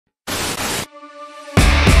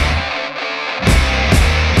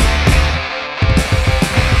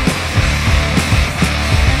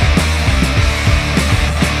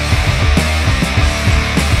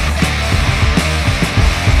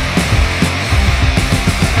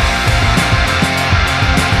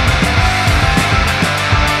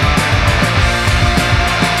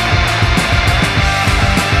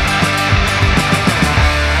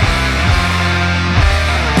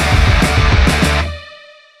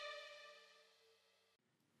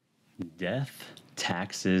Death,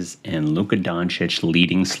 taxes, and Luka Doncic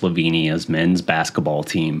leading Slovenia's men's basketball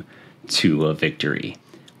team to a victory.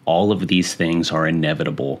 All of these things are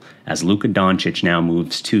inevitable as Luka Doncic now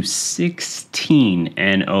moves to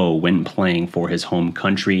 16-0 when playing for his home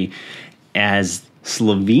country as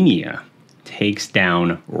Slovenia takes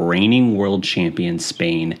down reigning world champion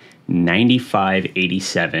Spain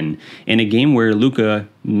 95-87 in a game where Luka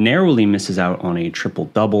narrowly misses out on a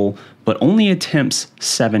triple-double, but only attempts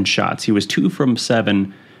 7 shots. He was 2 from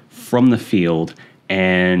 7 from the field,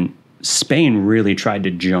 and Spain really tried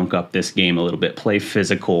to junk up this game a little bit, play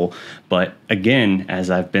physical, but again, as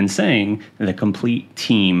I've been saying, the complete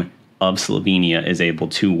team of Slovenia is able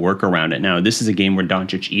to work around it. Now, this is a game where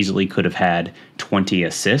Doncic easily could have had 20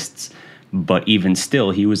 assists, but even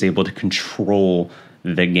still, he was able to control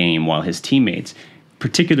the game while his teammates,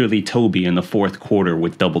 particularly Toby in the fourth quarter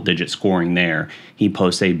with double-digit scoring there, he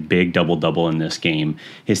posts a big double-double in this game.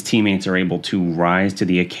 His teammates are able to rise to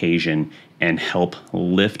the occasion and help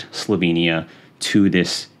lift Slovenia to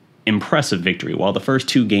this impressive victory. While the first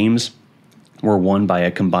 2 games were won by a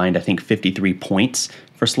combined, I think, 53 points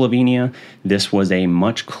for Slovenia, this was a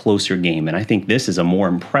much closer game, and I think this is a more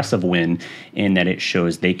impressive win in that it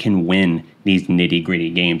shows they can win these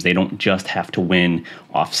nitty-gritty games. They don't just have to win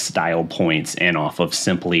off style points and off of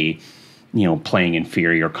simply, playing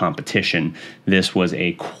inferior competition. This was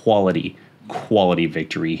a quality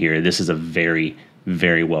victory here. This is a very,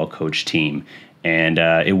 very well-coached team, and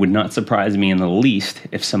it would not surprise me in the least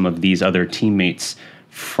if some of these other teammates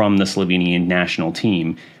from the Slovenian national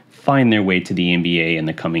team find their way to the NBA in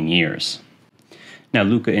the coming years. Now,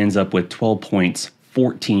 Luka ends up with 12 points,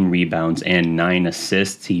 14 rebounds, and 9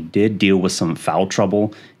 assists. He did deal with some foul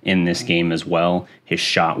trouble in this game as well. His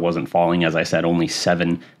shot wasn't falling, as I said, only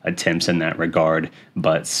 7 attempts in that regard.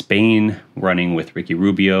 But Spain, running with Ricky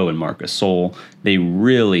Rubio and Marc Gasol, they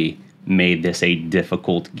really made this a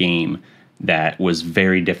difficult game that was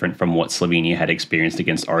very different from what Slovenia had experienced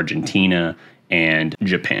against Argentina and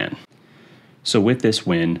Japan. So with this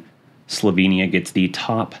win, Slovenia gets the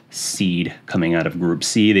top seed coming out of Group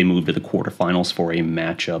C. They move to the quarterfinals for a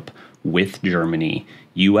matchup with Germany.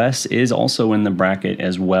 US is also in the bracket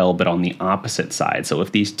as well, but on the opposite side. So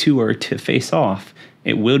if these two are to face off,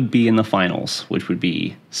 it would be in the finals, which would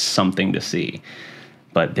be something to see.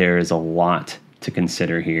 But there is a lot to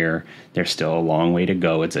consider here. There's still a long way to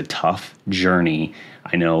go. It's a tough journey.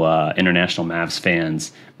 I know international Mavs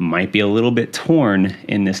fans might be a little bit torn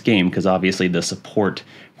in this game because obviously the support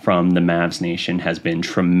from the Mavs nation has been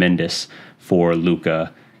tremendous for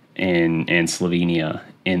Luka and Slovenia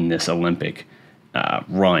in this Olympic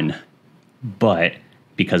run. But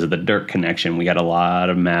because of the Dirk connection, we got a lot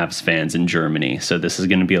of Mavs fans in Germany. So this is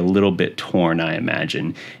going to be a little bit torn, I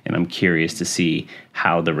imagine. And I'm curious to see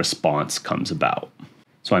how the response comes about.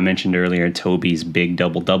 So I mentioned earlier Toby's big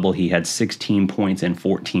double-double. He had 16 points and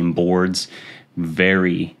 14 boards.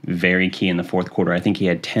 Very, very key in the fourth quarter. I think he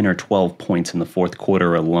had 10 or 12 points in the fourth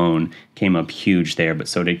quarter alone. Came up huge there, but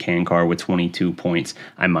so did Kankar with 22 points.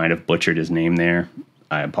 I might have butchered his name there.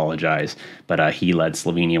 I apologize. But he led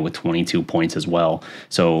Slovenia with 22 points as well.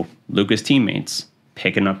 So Luka's teammates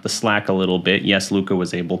picking up the slack a little bit. Yes, Luka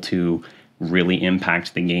was able to really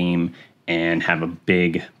impact the game and have a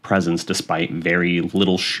big presence despite very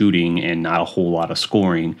little shooting and not a whole lot of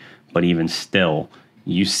scoring. But even still,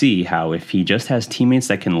 you see how if he just has teammates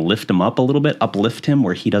that can lift him up a little bit, uplift him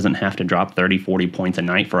where he doesn't have to drop 30, 40 points a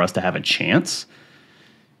night for us to have a chance,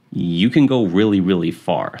 you can go really, really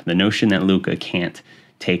far. The notion that Luka can't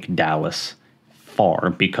take Dallas far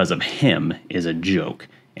because of him is a joke.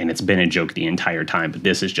 And it's been a joke the entire time, but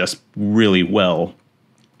this is just really well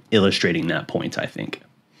illustrating that point, I think.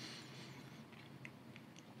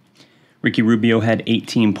 Ricky Rubio had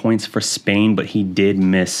 18 points for Spain, but he did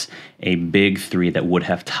miss a big 3 that would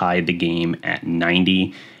have tied the game at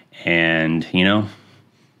 90. And,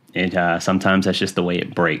 sometimes that's just the way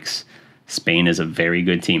it breaks. Spain is a very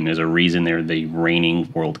good team. There's a reason they're the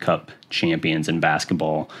reigning World Cup champions in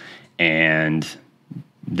basketball. And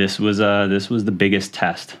this was the biggest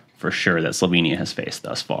test for sure that Slovenia has faced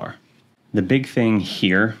thus far. The big thing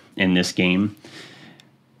here in this game,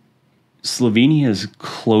 Slovenia's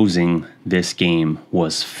closing this game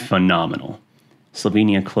was phenomenal.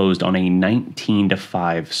 Slovenia closed on a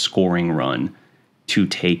 19-5 scoring run to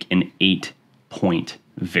take an 8-point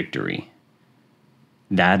victory.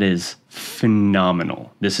 That is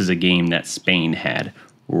phenomenal. This is a game that Spain had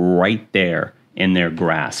right there in their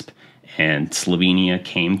grasp, and Slovenia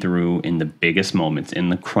came through in the biggest moments, in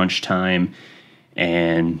the crunch time,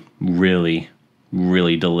 and really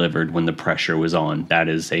really delivered when the pressure was on. That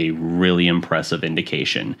is a really impressive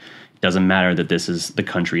indication. It doesn't matter that this is the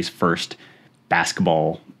country's first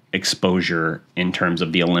basketball exposure in terms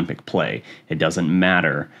of the Olympic play. It doesn't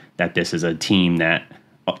matter that this is a team that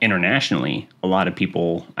internationally, a lot of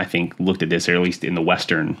people, I think, looked at this, or at least in the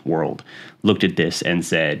Western world, looked at this and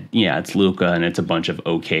said, yeah, it's Luka and it's a bunch of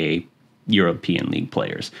okay European League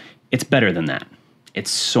players. It's better than that.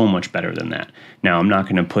 It's so much better than that. Now, I'm not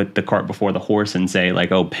going to put the cart before the horse and say,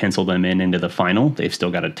 like, oh, pencil them into the final. They've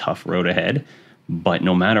still got a tough road ahead. But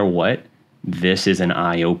no matter what, this is an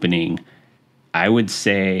eye-opening, I would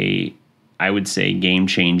say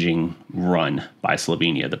game-changing run by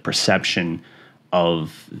Slovenia. The perception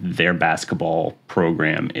of their basketball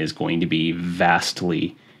program is going to be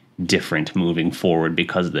vastly different moving forward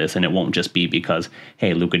because of this. And it won't just be because,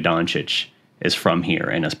 hey, Luka Doncic is from here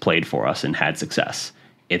and has played for us and had success.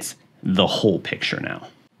 It's the whole picture now.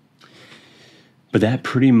 But that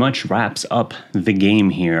pretty much wraps up the game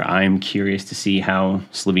here. I'm curious to see how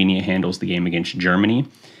Slovenia handles the game against Germany.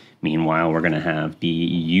 Meanwhile, we're going to have the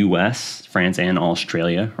US, France, and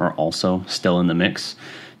Australia are also still in the mix.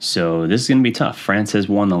 So this is going to be tough. France has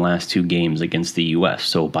won the last 2 games against the US,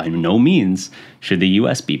 so by no means should the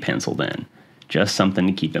US be penciled in. Just something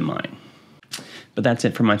to keep in mind. But that's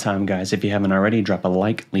it for my time, guys. If you haven't already, drop a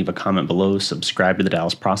like, leave a comment below, subscribe to the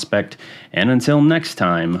Dallas Prospect, and until next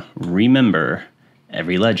time, remember,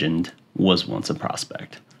 every legend was once a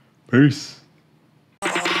prospect. Peace.